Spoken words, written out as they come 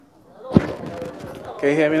Can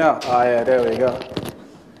you hear me now? Oh, yeah, there we go.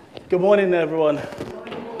 Good morning, everyone.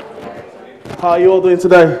 How are you all doing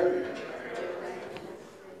today?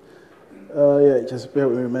 Yeah, just bear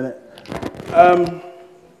with me a minute.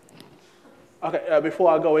 Okay, before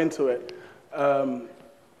I go into it,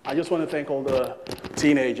 I just want to thank all the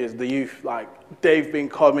teenagers, the youth. Like, they've been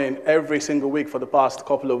coming every single week for the past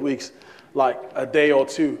couple of weeks, like a day or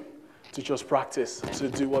two, to just practice, to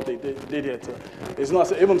do what they did here. It's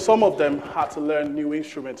not, even some of them had to learn new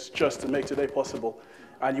instruments just to make today possible.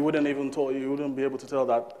 And you wouldn't be able to tell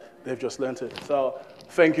that they've just learned it. So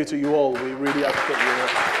thank you to you all. We really appreciate you.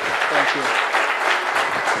 Thank you.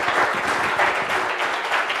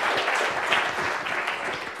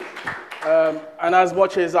 And as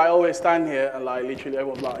much as I always stand here and like literally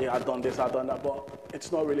everyone's like, yeah, I've done this, I've done that, but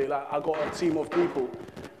it's not really like, I got a team of people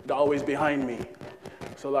that are always behind me.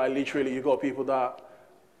 So like literally you got people that,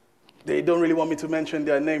 they don't really want me to mention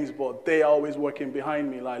their names, but they are always working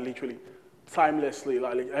behind me, like literally timelessly,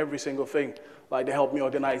 like every single thing. Like they helped me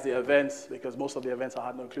organize the events, because most of the events I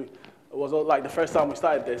had no clue. It was all, like the first time we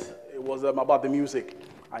started this, it was about the music.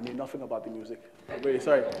 I knew nothing about the music. I'm really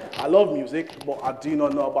sorry. I love music, but I do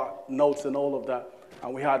not know about notes and all of that.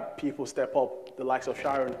 And we had people step up, the likes of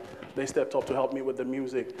Sharon. They stepped up to help me with the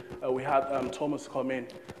music. We had Thomas come in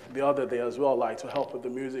the other day as well, like to help with the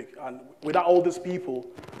music. And without all these people,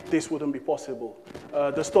 this wouldn't be possible.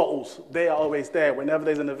 The Stottles, they are always there. Whenever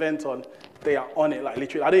there's an event on, they are on it. Like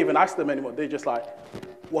literally, I don't even ask them anymore. They're just like,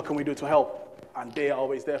 what can we do to help? And they are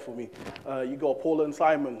always there for me. You got Paul and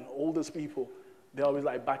Simon, all these people. They're always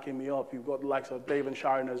like backing me up. You've got the likes of Dave and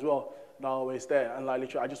Sharon as well. They're always there. And like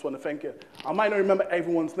literally, I just want to thank you. I might not remember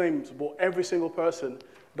everyone's names, but every single person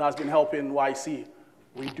that has been helping YC,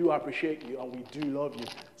 we do appreciate you and we do love you.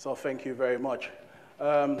 So thank you very much.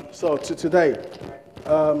 So to today,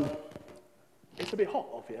 it's a bit hot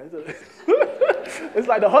up here, isn't it? It's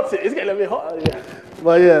like the hot seat. It's getting a bit hot. Yeah.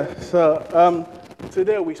 But yeah, so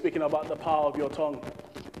today we're speaking about the power of your tongue.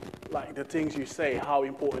 Like the things you say, how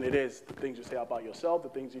important it is, the things you say about yourself, the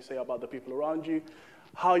things you say about the people around you,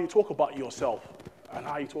 how you talk about yourself, and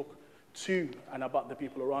how you talk to and about the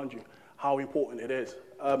people around you, how important it is.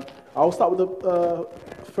 I'll start with the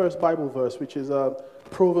first Bible verse, which is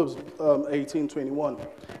Proverbs 18:21,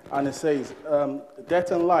 and it says,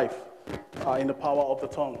 death and life are in the power of the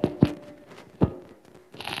tongue.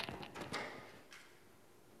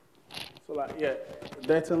 So like, yeah,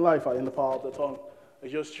 death and life are in the power of the tongue. It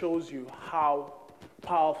just shows you how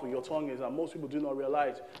powerful your tongue is, and most people do not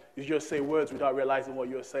realize. You just say words without realizing what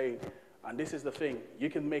you're saying. And this is the thing. You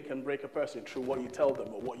can make and break a person through what you tell them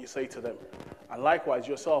or what you say to them. And likewise,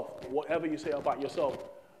 yourself, whatever you say about yourself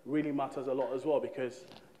really matters a lot as well, because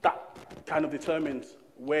that kind of determines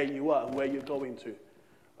where you are and where you're going to.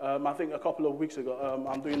 I think a couple of weeks ago,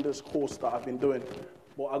 I'm doing this course that I've been doing,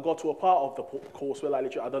 but I got to a part of the course where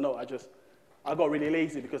I got really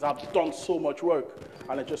lazy because I've done so much work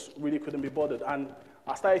and I just really couldn't be bothered. And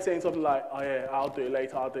I started saying something like, oh yeah, I'll do it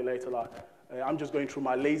later. Like, I'm just going through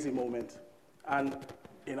my lazy moment. And,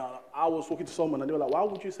 you know, I was talking to someone and they were like, why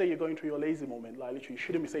would you say you're going through your lazy moment? Like, literally, you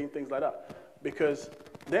shouldn't be saying things like that. Because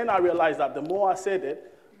then I realized that the more I said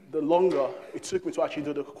it, the longer it took me to actually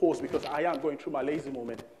do the course, because I am going through my lazy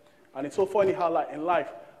moment. And it's so funny how, like, in life,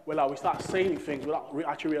 where like, we start saying things without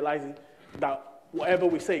actually realizing that whatever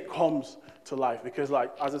we say comes to life. Because,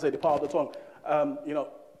 like, as I said, the power of the tongue, you know,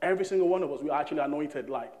 every single one of us, we are actually anointed,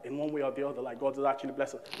 like, in one way or the other. Like, God has actually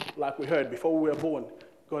blessed us. Like we heard, before we were born,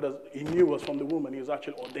 He knew us from the womb, and He has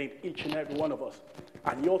actually ordained each and every one of us.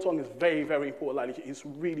 And your tongue is very, very important. Like, it's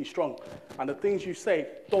really strong. And the things you say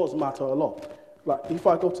does matter a lot. Like, if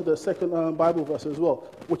I go to the second Bible verse as well,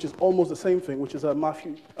 which is almost the same thing, which is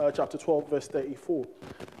Matthew chapter 12, verse 34.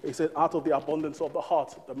 It says, out of the abundance of the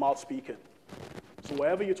heart, the mouth speaketh. So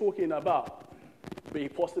whatever you're talking about, be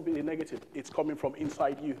possibly negative, it's coming from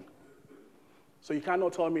inside you. So you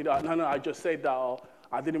cannot tell me that, no, I just said that, or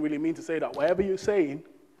I didn't really mean to say that. Whatever you're saying,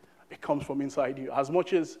 it comes from inside you. As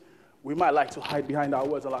much as we might like to hide behind our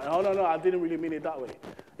words and like, oh, no, I didn't really mean it that way.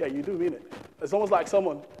 Yeah, you do mean it. It's almost like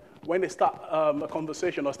someone, when they start a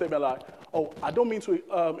conversation or statement like, oh, I don't mean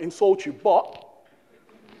to insult you, but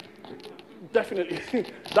definitely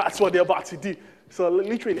that's what they're about to do. So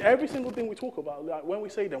literally, every single thing we talk about, like, when we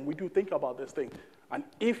say them, we do think about this thing. And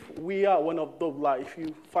if we are one of those, like, if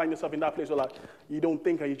you find yourself in that place where, like, you don't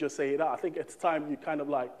think and you just say it out, I think it's time you kind of,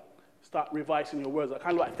 like, start revising your words. I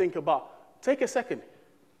kind of, like, think about, take a second.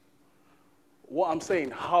 What I'm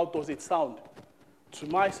saying, how does it sound to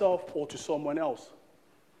myself or to someone else?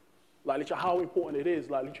 Like, literally, how important it is,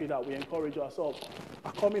 like, literally, that we encourage ourselves. I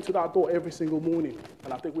come into that door every single morning,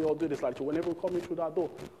 and I think we all do this, like, whenever we come in through that door,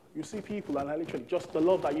 you see people, and like, literally, just the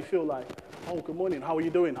love that you feel, like, oh, good morning, how are you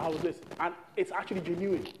doing, how is this? And it's actually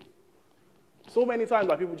genuine. So many times,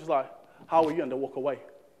 like, people just like, how are you, and they walk away.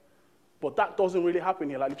 But that doesn't really happen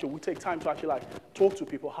here. Like, literally, we take time to actually, like, talk to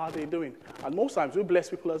people, how they're doing. And most times, we bless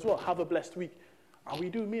people as well, have a blessed week. And we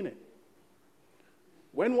do mean it.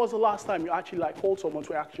 When was the last time you actually, like, called someone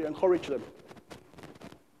to actually encourage them?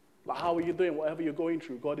 Like, how are you doing? Whatever you're going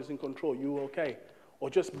through, God is in control. You okay? Or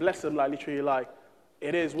just bless them, like, literally, like,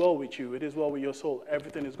 it is well with you. It is well with your soul.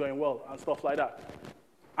 Everything is going well, and stuff like that.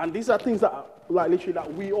 And these are things that, like, literally,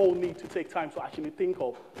 that we all need to take time to actually think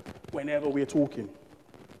of whenever we're talking.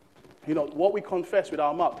 You know, what we confess with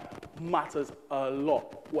our mouth matters a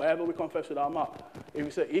lot. Whatever we confess with our mouth.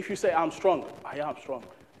 If you say, I'm strong, I am strong.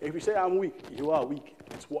 If you say, I'm weak, you are weak.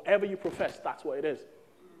 It's whatever you profess, that's what it is.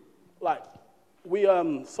 Like,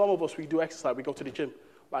 some of us, we do exercise, we go to the gym.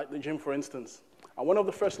 Like the gym, for instance. And one of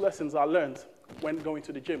the first lessons I learned when going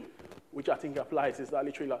to the gym, which I think applies, is that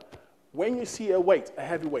literally, like, when you see a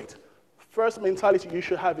heavy weight, first mentality you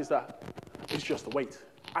should have is that it's just a weight.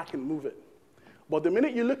 I can move it. But the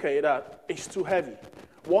minute you look at it that it's too heavy,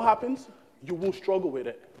 what happens? You will struggle with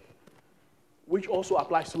it. Which also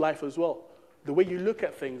applies to life as well. The way you look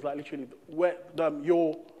at things, like literally,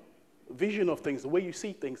 your vision of things, the way you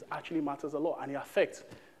see things actually matters a lot, and it affects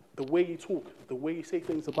the way you talk, the way you say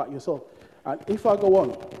things about yourself. And if I go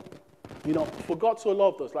on, you know, for God so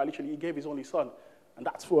loved us, like literally, he gave his only son. And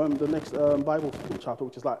that's for the next Bible chapter,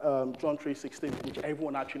 which is like John 3:16, which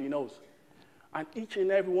everyone actually knows. And each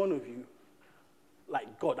and every one of you,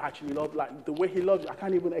 like God actually loved, like the way he loves you, I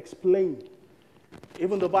can't even explain.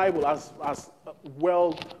 Even the Bible, as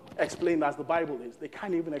well explained as the Bible is, they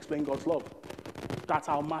can't even explain God's love. That's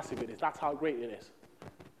how massive it is. That's how great it is.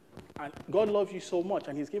 And God loves you so much,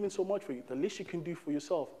 and he's given so much for you. The least you can do for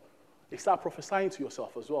yourself is start prophesying to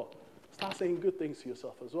yourself as well. Start saying good things to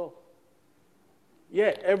yourself as well.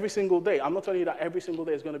 Yeah, every single day. I'm not telling you that every single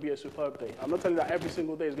day is going to be a superb day. I'm not telling you that every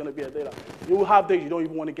single day is going to be a day that you will have days you don't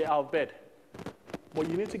even want to get out of bed. But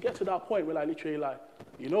you need to get to that point where, like, literally, like,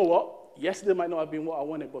 you know what? Yesterday might not have been what I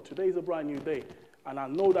wanted, but today is a brand new day. And I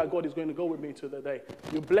know that God is going to go with me to the day.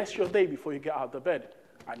 You bless your day before you get out of the bed.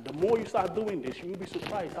 And the more you start doing this, you'll be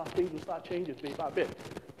surprised how things will start changing bit by bit.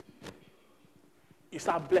 You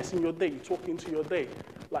start blessing your day. You talk into your day.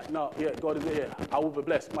 Like, no, yeah, God is here. I will be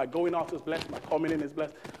blessed. My going out is blessed. My coming in is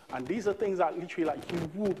blessed. And these are things that literally, like, you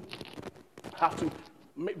would have to,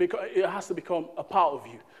 because it has to become a part of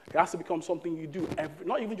you. It has to become something you do,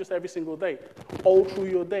 not even just every single day. All through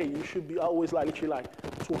your day, you should be always, like, literally,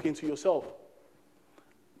 like, talking to yourself.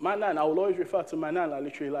 My nan, I will always refer to my nan, like,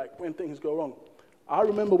 literally, like, when things go wrong. I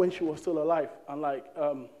remember when she was still alive, and, like,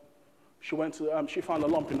 she found a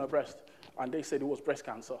lump in her breast, and they said it was breast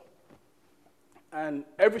cancer. And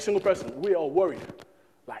every single person, we are worried.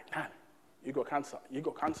 Like, man, you got cancer, you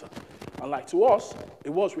got cancer. And, like, to us, it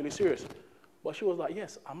was really serious. But she was like,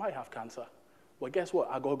 yes, I might have cancer. But guess what?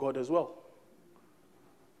 I got God as well.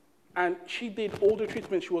 And she did all the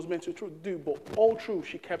treatment she was meant to do, but all through,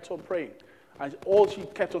 she kept on praying. And all she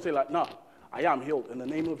kept on saying, like, no, I am healed. In the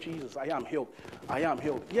name of Jesus, I am healed. I am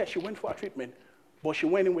healed. Yeah, she went for a treatment, but she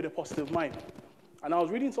went in with a positive mind. And I was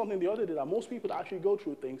reading something the other day that most people that actually go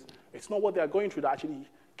through things, it's not what they're going through that actually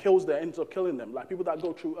kills them, ends up killing them. Like people that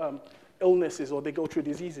go through illnesses or they go through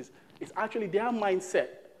diseases, it's actually their mindset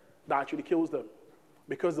that actually kills them.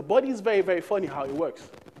 Because the body is very, very funny how it works.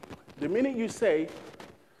 The minute you say,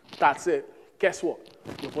 that's it, guess what?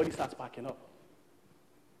 Your body starts backing up.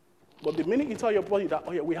 But the minute you tell your body that,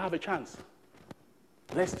 oh yeah, we have a chance,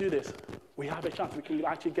 let's do this, we have a chance, we can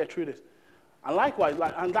actually get through this. And likewise,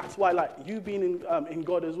 like, and that's why, like, you being in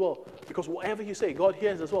God as well, because whatever you say, God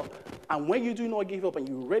hears as well. And when you do not give up and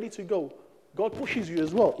you're ready to go, God pushes you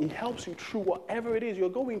as well. He helps you through whatever it is you're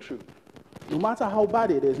going through. No matter how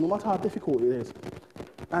bad it is, no matter how difficult it is.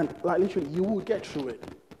 And, like, literally, you will get through it.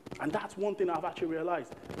 And that's one thing I've actually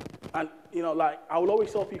realized. And, you know, like, I will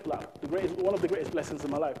always tell people, like, one of the greatest blessings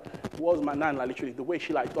in my life was my nan, like, literally, the way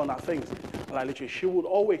she, like, done her things. And, like, literally, she would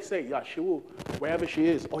always say, yeah, she will, wherever she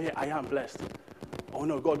is, oh, yeah, I am blessed. Oh,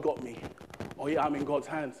 no, God got me. Oh, yeah, I'm in God's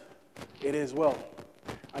hands. It is well.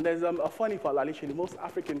 And there's a funny part, like, literally, most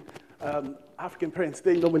African parents,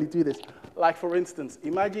 they normally do this. Like, for instance,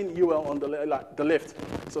 imagine you were on the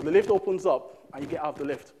lift. So the lift opens up, and you get out of the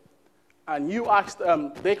lift. And you ask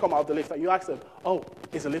they come out of the lift, and you ask them, oh,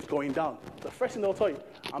 is the lift going down? The first thing they'll tell you,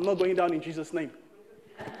 I'm not going down in Jesus' name.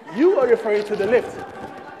 You are referring to the lift.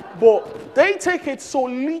 But they take it so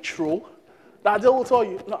literal that they will tell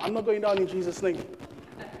you, no, I'm not going down in Jesus' name.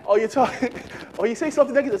 or you tell, or you say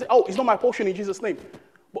something negative, they say, oh, it's not my portion in Jesus' name.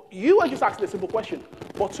 But you are just asking a simple question.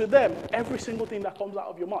 But to them, every single thing that comes out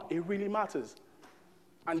of your mouth, it really matters.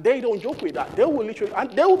 And they don't joke with that. They will literally,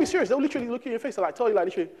 and they will be serious. They will literally look in your face and like tell you like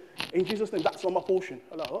literally, in Jesus' name, that's not my portion.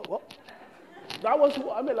 I'm like, what? That was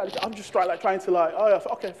what I meant. Like, I'm just trying to like, oh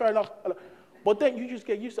yeah, okay, fair enough. But then you just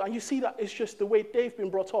get used to it, and you see that it's just the way they've been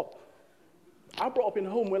brought up. I brought up in a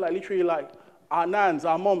home where like literally like our nans,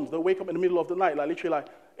 our moms, they wake up in the middle of the night, like literally like,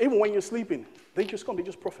 even when you're sleeping, they just come, they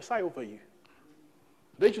just prophesy over you.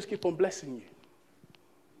 They just keep on blessing you.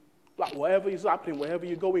 Like whatever is happening, whatever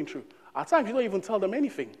you're going through. At times you don't even tell them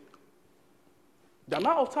anything. The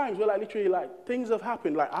amount of times where like literally like things have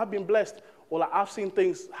happened, like I've been blessed, or like I've seen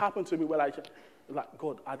things happen to me where like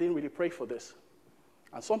God, I didn't really pray for this.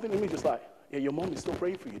 And something in me just like, yeah, your mom is still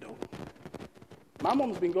praying for you though. My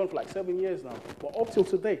mom's been gone for like 7 years now, but up till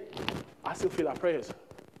today, I still feel her prayers.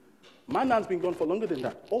 My nan's been gone for longer than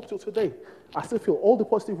that. Up till today, I still feel all the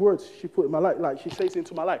positive words she put in my life, like she says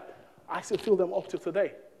into my life. I still feel them up till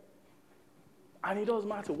today. And it doesn't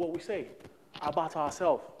matter what we say about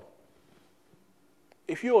ourselves.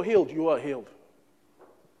 If you are healed, you are healed.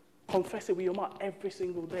 Confess it with your mouth every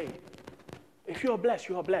single day. If you are blessed,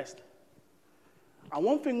 you are blessed. And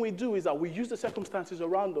one thing we do is that we use the circumstances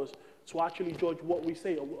around us to actually judge what we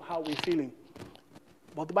say or how we're feeling.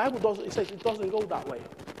 But the Bible says it doesn't go that way.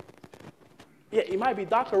 Yeah, it might be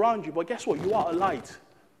dark around you, but guess what? You are a light.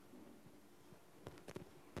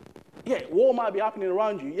 Yeah, war might be happening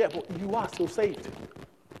around you, yeah, but you are still saved.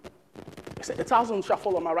 1,000 shall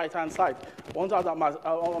fall on my right-hand side, 1,000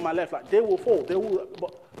 on my left. Like, they will fall,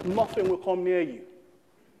 but nothing will come near you.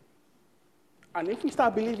 And if we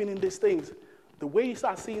start believing in these things, the way you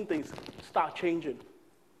start seeing things start changing.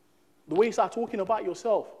 The way you start talking about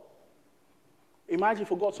yourself. Imagine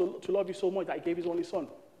for God to love you so much that he gave his only son.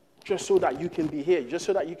 Just so that you can be here. Just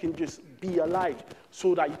so that you can just be alive.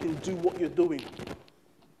 So that you can do what you're doing.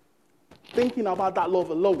 Thinking about that love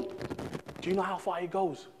alone. Do you know how far it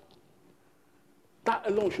goes? That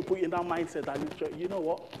alone should put you in that mindset that, you know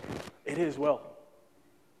what? It is well.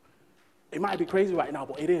 It might be crazy right now,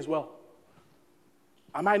 but it is well.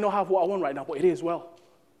 I might not have what I want right now, but it is well.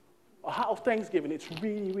 A heart of thanksgiving, it's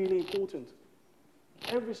really, really important.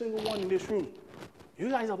 Every single one in this room, you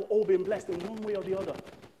guys have all been blessed in one way or the other.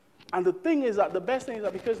 And the thing is that the best thing is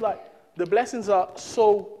that because like the blessings are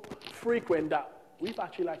so frequent that we've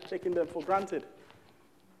actually like taken them for granted.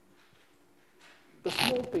 The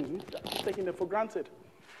small things, we've taken them for granted.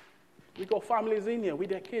 We got families in here with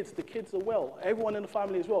their kids. The kids are well. Everyone in the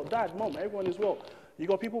family is well. Dad, mom, everyone is well. You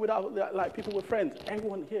got people without, like people with friends.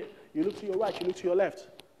 Everyone here. You look to your right, you look to your left.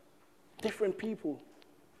 Different people.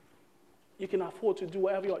 You can afford to do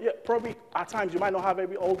whatever you want. Yeah, probably at times you might not have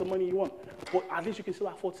all the money you want, but at least you can still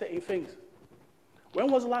afford certain things.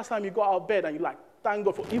 When was the last time you got out of bed and you like, thank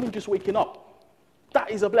God for even just waking up? That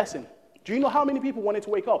is a blessing. Do you know how many people wanted to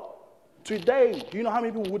wake up? Today, do you know how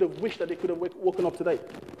many people would have wished that they could have woken up today?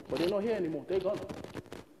 But they're not here anymore. They're gone.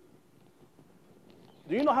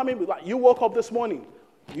 Do you know how many people, like you woke up this morning,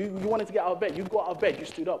 you wanted to get out of bed, you got out of bed, you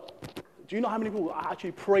stood up. Do you know how many people are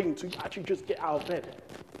actually praying to actually just get out of bed?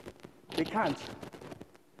 They can't.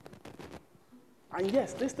 And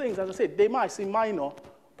yes, these things, as I said, they might seem minor,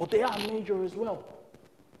 but they are major as well.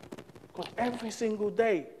 Because every single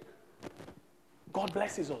day, God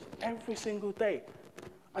blesses us. Every single day.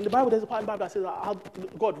 And the Bible, there's a part in the Bible that says that how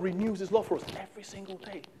God renews his love for us every single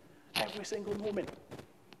day. Every single moment.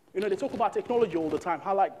 You know, they talk about technology all the time,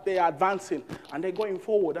 how like they are advancing and they're going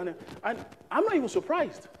forward. And I'm not even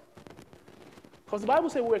surprised. Because the Bible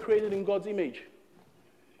says we're created in God's image.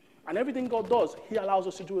 And everything God does, he allows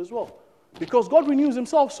us to do as well. Because God renews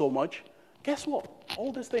himself so much, guess what?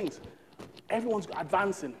 All these things, everyone's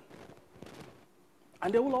advancing.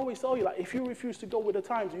 And they will always tell you, like, if you refuse to go with the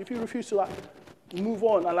times, if you refuse to, like, move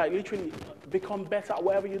on and, like, literally become better at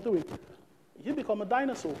whatever you're doing, you become a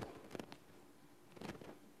dinosaur.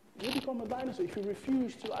 You become a dinosaur. If you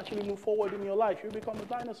refuse to actually move forward in your life, you become a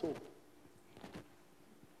dinosaur.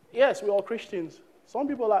 Yes, we're all Christians. Some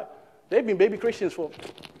people, like, they've been baby Christians for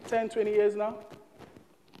 10, 20 years now.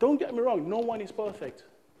 Don't get me wrong, no one is perfect.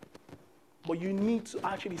 But you need to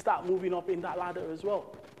actually start moving up in that ladder as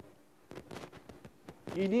well.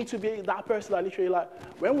 You need to be that person that literally like,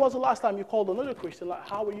 when was the last time you called another Christian? Like,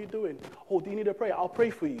 how are you doing? Oh, do you need a prayer? I'll pray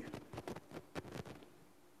for you.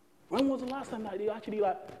 When was the last time that you actually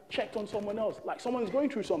like checked on someone else? Like someone's going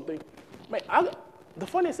through something. Mate, the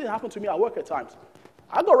funniest thing happened to me at work at times.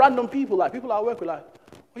 I got random people, like people I work with, like,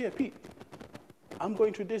 oh yeah, Pete, I'm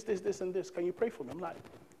going through this, and this. Can you pray for me? I'm like,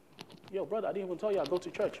 yo, brother, I didn't even tell you I go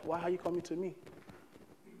to church. Why are you coming to me?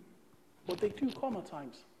 But they do come at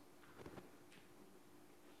times.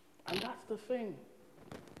 And that's the thing.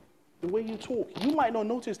 The way you talk. You might not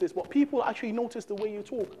notice this, but people actually notice the way you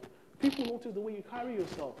talk. People notice the way you carry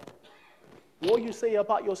yourself. What you say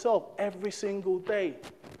about yourself every single day.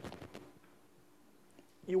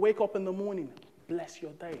 You wake up in the morning, bless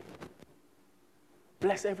your day.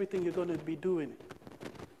 Bless everything you're going to be doing.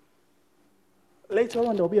 Later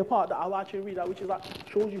on, there'll be a part that I'll actually read, which is like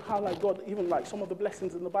shows you how like God, even like some of the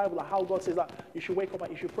blessings in the Bible, like how God says that you should wake up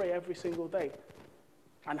and you should pray every single day.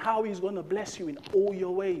 And how he's going to bless you in all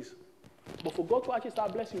your ways. But for God to actually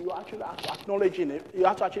start blessing you, you actually have to acknowledge it. You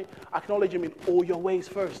have to actually acknowledge him in all your ways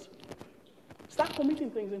first. Start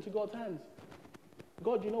committing things into God's hands.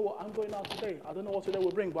 God, you know what? I'm going out today. I don't know what today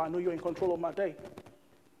will bring, but I know you're in control of my day.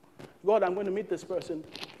 God, I'm going to meet this person.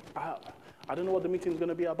 I don't know what the meeting is going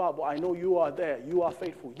to be about, but I know you are there. You are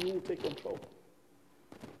faithful. You will take control.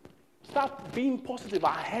 Start being positive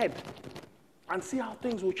ahead and see how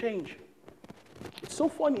things will change. It's so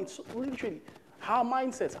funny. It's literally how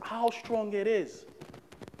mindsets, how strong it is.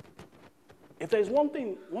 If there's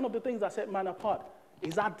one of the things that set man apart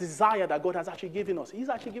is that desire that God has actually given us. He's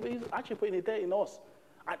actually putting it there in us.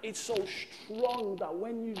 And it's so strong that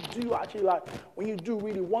when you do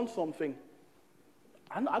really want something,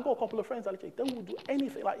 and I got a couple of friends that they will do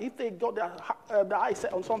anything. Like if they got their eyes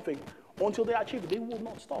set on something, until they achieve it, they will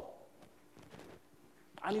not stop.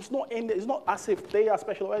 And it's not as if they are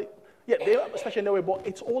special. Yeah, they are special in their way, but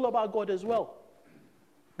it's all about God as well.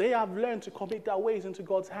 They have learned to commit their ways into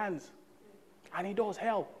God's hands. And he does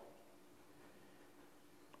help.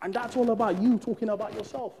 And that's all about you talking about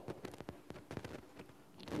yourself.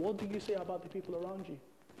 What do you say about the people around you?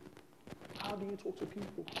 How do you talk to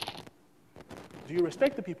people? Do you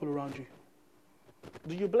respect the people around you?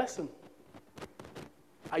 Do you bless them?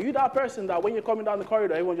 Are you that person that when you're coming down the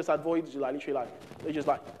corridor, everyone just avoids you, like literally like, they're just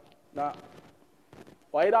like, nah.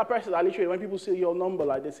 Or are you that person that literally when people see your number,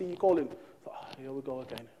 like they see you calling, so, here we go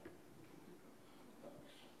again.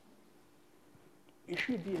 It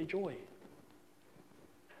should be a joy.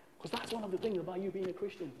 Because that's one of the things about you being a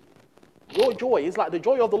Christian. Your joy is like the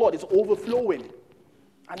joy of the Lord is overflowing.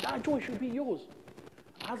 And that joy should be yours.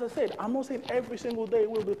 As I said, I'm not saying every single day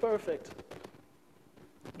will be perfect.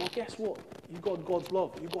 But guess what? You got God's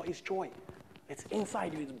love. You got his joy. It's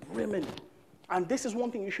inside you. It's brimming. And this is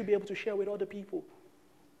one thing you should be able to share with other people.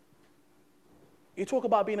 You talk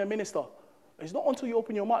about being a minister. It's not until you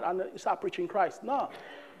open your mouth and start preaching Christ. No.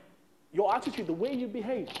 Your attitude, the way you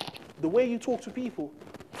behave, the way you talk to people,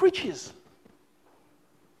 preaches.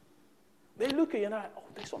 They look at you and they're like, oh,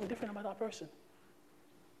 there's something different about that person.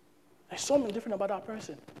 There's something different about that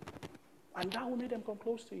person. And that will make them come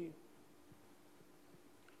close to you.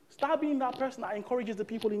 Start being that person that encourages the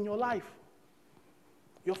people in your life.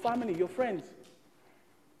 Your family, your friends.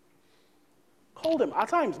 Call them. At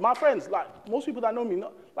times, my friends, like most people that know me,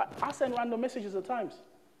 I send random messages at times.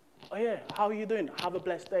 Oh yeah, how are you doing? Have a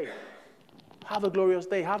blessed day. Have a glorious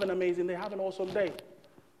day. Have an amazing day. Have an awesome day.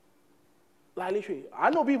 Like literally, I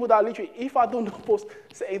know people that literally, if I don't post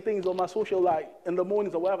certain things on my social, like in the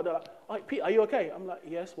mornings or whatever, they're like, oh, Pete, are you okay? I'm like,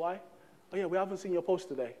 yes, why? Oh yeah, we haven't seen your post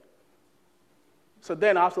today. So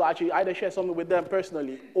then I have to actually either share something with them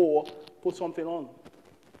personally or put something on.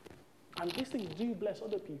 And these things do bless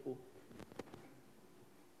other people.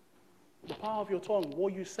 The power of your tongue,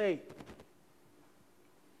 what you say.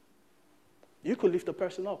 You could lift a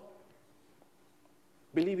person up.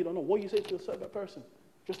 Believe it or not, what you say to a certain person,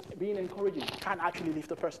 just being encouraging, can actually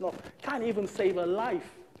lift a person up. Can even save a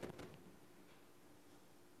life.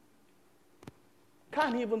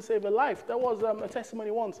 Can even save a life. There was a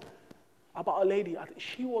testimony once about a lady. I think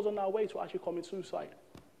she was on her way to actually commit suicide.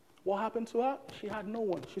 What happened to her? She had no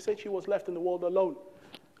one. She said she was left in the world alone.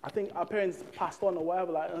 I think her parents passed on or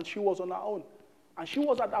whatever, and she was on her own. And she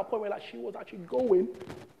was at that point where she was actually going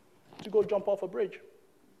to go jump off a bridge.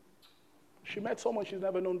 She met someone she's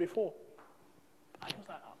never known before. And he was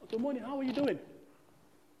like, good morning, how are you doing?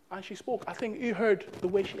 And she spoke. I think he heard the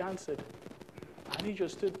way she answered. And he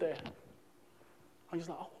just stood there. And he's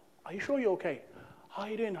like, oh, are you sure you're okay? How are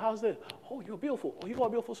you doing? How's this? Oh, you're beautiful. Oh, you got a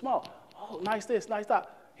beautiful smile. Oh, nice this, nice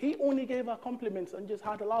that. He only gave her compliments and just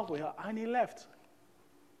had a laugh with her. And he left.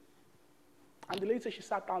 And later she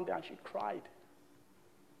sat down there and she cried.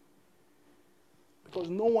 Because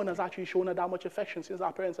no one has actually shown her that much affection since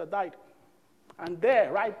her parents had died. And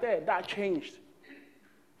there, right there, that changed.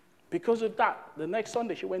 Because of that, the next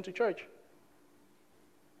Sunday she went to church.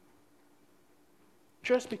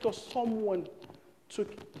 Just because someone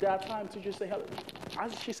took their time to just say hello.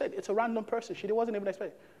 As she said, it's a random person. She wasn't even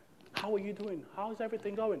expecting. How are you doing? How's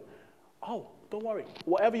everything going? Oh, don't worry.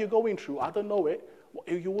 Whatever you're going through, I don't know it.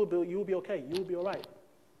 You will be okay. You will be all right.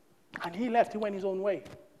 And he left. He went his own way.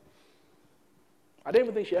 I don't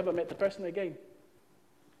even think she ever met the person again.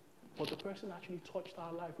 But the person actually touched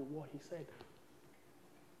her life with what he said.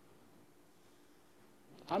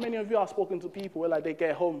 How many of you have spoken to people where like they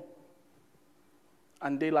get home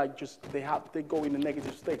and they like they go in a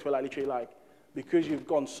negative state where like literally like because you've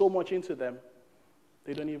gone so much into them,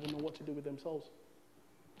 they don't even know what to do with themselves.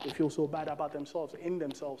 They feel so bad about themselves, in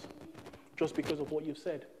themselves, just because of what you've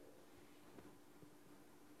said.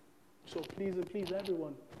 So please and please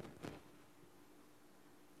everyone,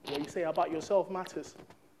 what you say about yourself matters.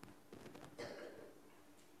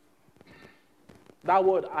 That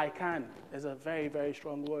word, I can, is a very, very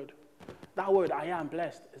strong word. That word, I am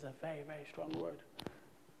blessed, is a very, very strong word.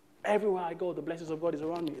 Everywhere I go, the blessings of God is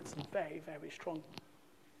around me. It's very, very strong.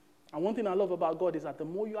 And one thing I love about God is that the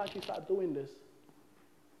more you actually start doing this,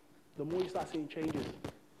 the more you start seeing changes.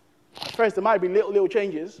 At first, there might be little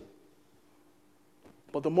changes,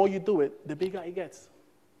 but the more you do it, the bigger it gets.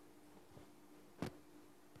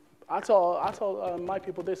 I tell my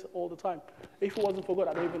people this all the time. If it wasn't for God,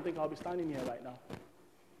 I don't even think I'll be standing here right now.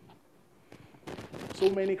 So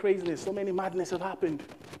many craziness, so many madness have happened.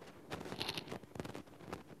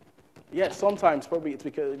 Yes, sometimes probably it's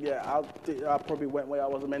because, I probably went where I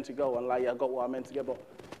wasn't meant to go and I got what I meant to get, but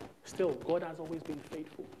still, God has always been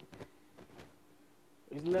faithful.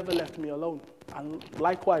 He's never left me alone. And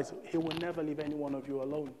likewise, he will never leave any one of you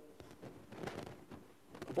alone.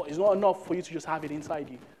 But it's not enough for you to just have it inside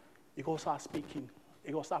you. You got to start speaking.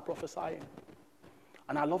 You got to start prophesying.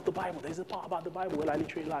 And I love the Bible. There's a part about the Bible where I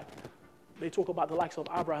literally they talk about the likes of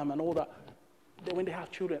Abraham and all that. When they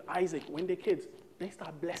have children, Isaac, when they're kids, they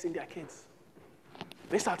start blessing their kids.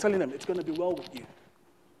 They start telling them, it's going to be well with you.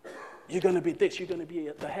 You're going to be this. You're going to be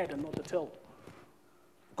the head and not the tail.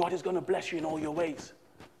 God is going to bless you in all your ways.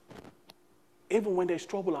 Even when there's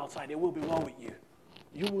trouble outside, it will be well with you.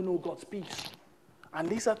 You will know God's peace. And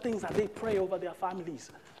these are things that they pray over their families.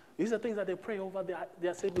 These are things that they pray over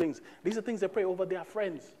their siblings. These are things they pray over their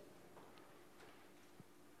friends.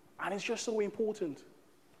 And it's just so important.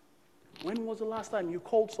 When was the last time you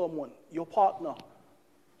called someone, your partner,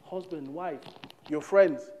 husband, wife, your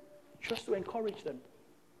friends, just to encourage them?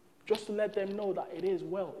 Just to let them know that it is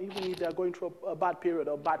well, even if they're going through a bad period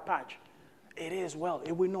or a bad patch. It is well.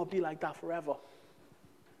 It will not be like that forever.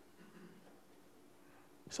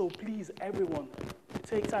 So please, everyone,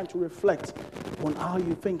 take time to reflect on how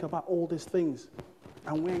you think about all these things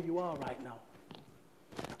and where you are right now.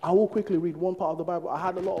 I will quickly read one part of the Bible. I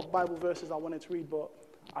had a lot of Bible verses I wanted to read, but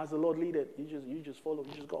as the Lord lead it, you just follow.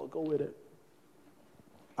 You just got to go with it.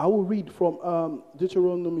 I will read from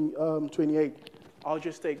Deuteronomy 28. I'll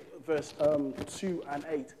just take verse 2 and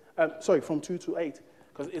 8. From 2 to 8,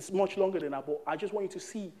 because it's much longer than that. But I just want you to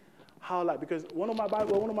see how, because one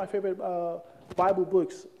of my favorite Bible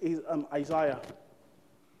books is Isaiah,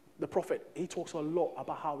 the prophet. He talks a lot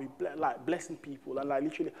about how he blessing people and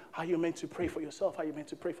literally how you're meant to pray for yourself, how you're meant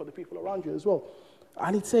to pray for the people around you as well.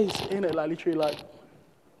 And it says in it literally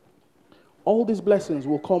all these blessings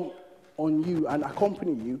will come on you and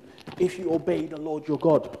accompany you if you obey the Lord your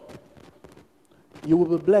God. You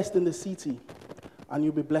will be blessed in the city, and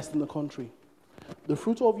you'll be blessed in the country. The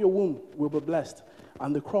fruit of your womb will be blessed,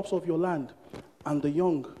 and the crops of your land, and the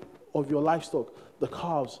young of your livestock, the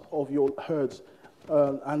calves of your herds,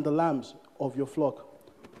 and the lambs of your flock.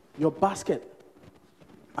 Your basket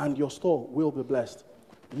and your store will be blessed.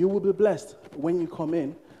 You will be blessed when you come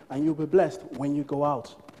in, and you'll be blessed when you go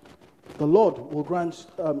out. The Lord will grant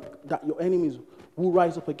that your enemies who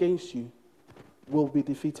rise up against you will be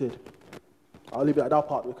defeated. I'll leave it at that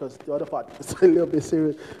part because the other part is a little bit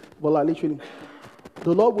serious. But literally,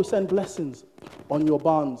 the Lord will send blessings on your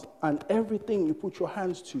barns, and everything you put your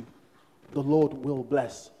hands to, the Lord will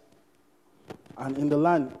bless. And in the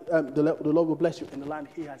land, the Lord will bless you in the land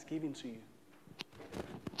he has given to you.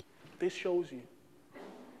 This shows you.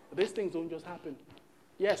 These things don't just happen.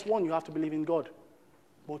 Yes, one, you have to believe in God.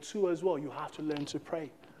 But two as well, you have to learn to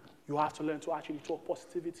pray. You have to learn to actually talk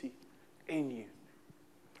positivity in you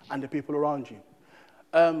and the people around you.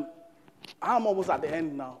 I'm almost at the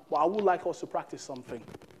end now, but I would like us to practice something.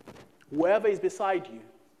 Whoever is beside you,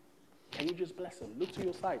 can you just bless them? Look to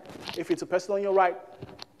your side. If it's a person on your right,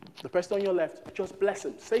 the person on your left, just bless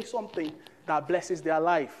them. Say something that blesses their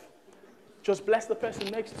life. Just bless the person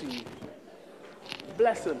next to you.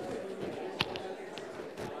 Bless them.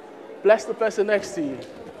 Bless the person next to you.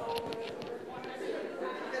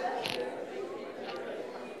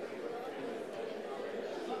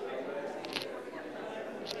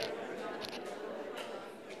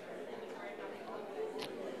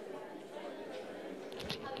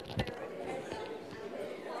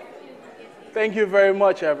 Thank you very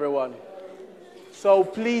much, everyone. So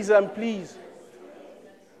please and please,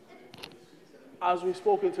 as we've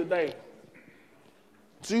spoken today,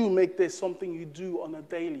 do make this something you do on a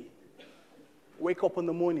daily. Wake up in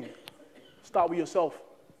the morning. Start with yourself.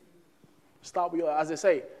 Start with, as I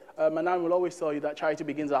say, my nan will always tell you that charity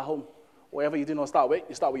begins at home. Wherever you do not start with,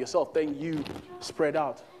 you start with yourself. Then you spread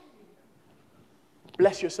out.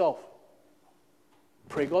 Bless yourself.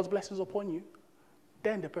 Pray God's blessings upon you.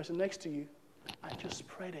 Then the person next to you, and just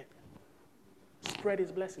spread it. Spread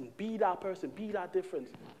his blessing. Be that person. Be that difference.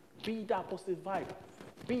 Be that positive vibe.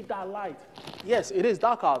 Be that light. Yes, it is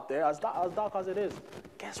dark out there, as dark as it is.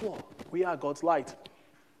 Guess what? We are God's light.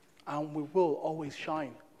 And we will always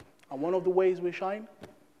shine. And one of the ways we shine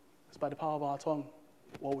is by the power of our tongue,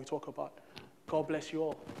 what we talk about. God bless you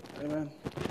all. Amen.